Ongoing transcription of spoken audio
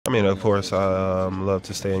I mean, of course, I love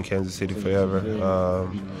to stay in Kansas City forever.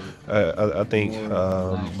 I think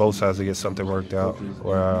both sides to get something worked out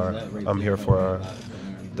where I'm here for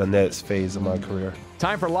the next phase of my career.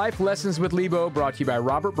 Time for Life Lessons with Leabo, brought to you by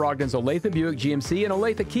Robert Brogdon's Olathe Buick GMC and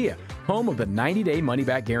Olathe Kia, home of the 90-day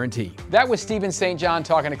money-back guarantee. That was Stephen St. John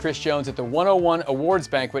talking to Chris Jones at the 101 Awards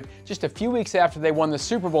Banquet just a few weeks after they won the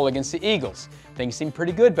Super Bowl against the Eagles. Things seemed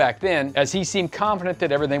pretty good back then, as he seemed confident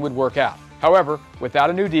that everything would work out. However, without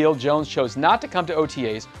a new deal, Jones chose not to come to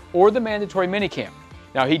OTAs or the mandatory minicamp.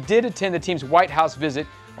 Now, he did attend the team's White House visit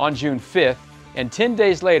on June 5th, and 10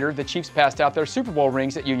 days later, the Chiefs passed out their Super Bowl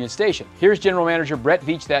rings at Union Station. Here's General Manager Brett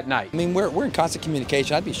Veach that night. I mean, we're in constant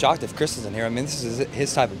communication. I'd be shocked if Chris isn't here. I mean, this is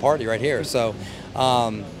his type of party right here. So,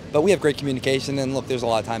 but we have great communication, and look, there's a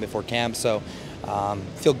lot of time before camp, so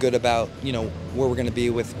feel good about, where we're going to be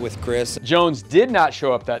with Chris. Jones did not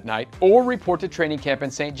show up that night or report to training camp in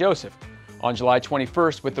St. Joseph on July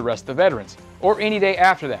 21st with the rest of the veterans, or any day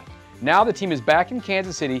after that. Now the team is back in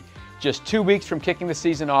Kansas City just 2 weeks from kicking the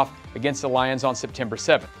season off against the Lions on September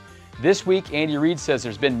 7th. This week, Andy Reid says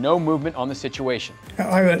there's been no movement on the situation.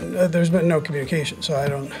 There's been no communication, so I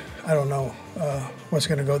don't know what's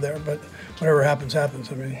going to go there. But whatever happens,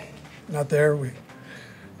 happens. I mean, not there.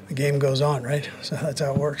 The game goes on, right? So that's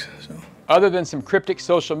how it works. So. Other than some cryptic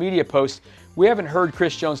social media posts, we haven't heard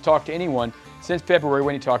Chris Jones talk to anyone since February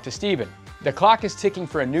when he talked to Stephen. The clock is ticking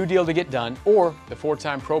for a new deal to get done, or the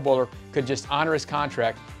four-time Pro Bowler could just honor his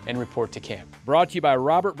contract and report to camp. Brought to you by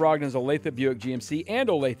Robert Brogdon's Olathe Buick GMC and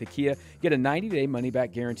Olathe Kia. Get a 90-day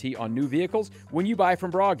money-back guarantee on new vehicles when you buy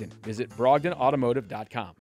from Brogdon. Visit BrogdonAutomotive.com.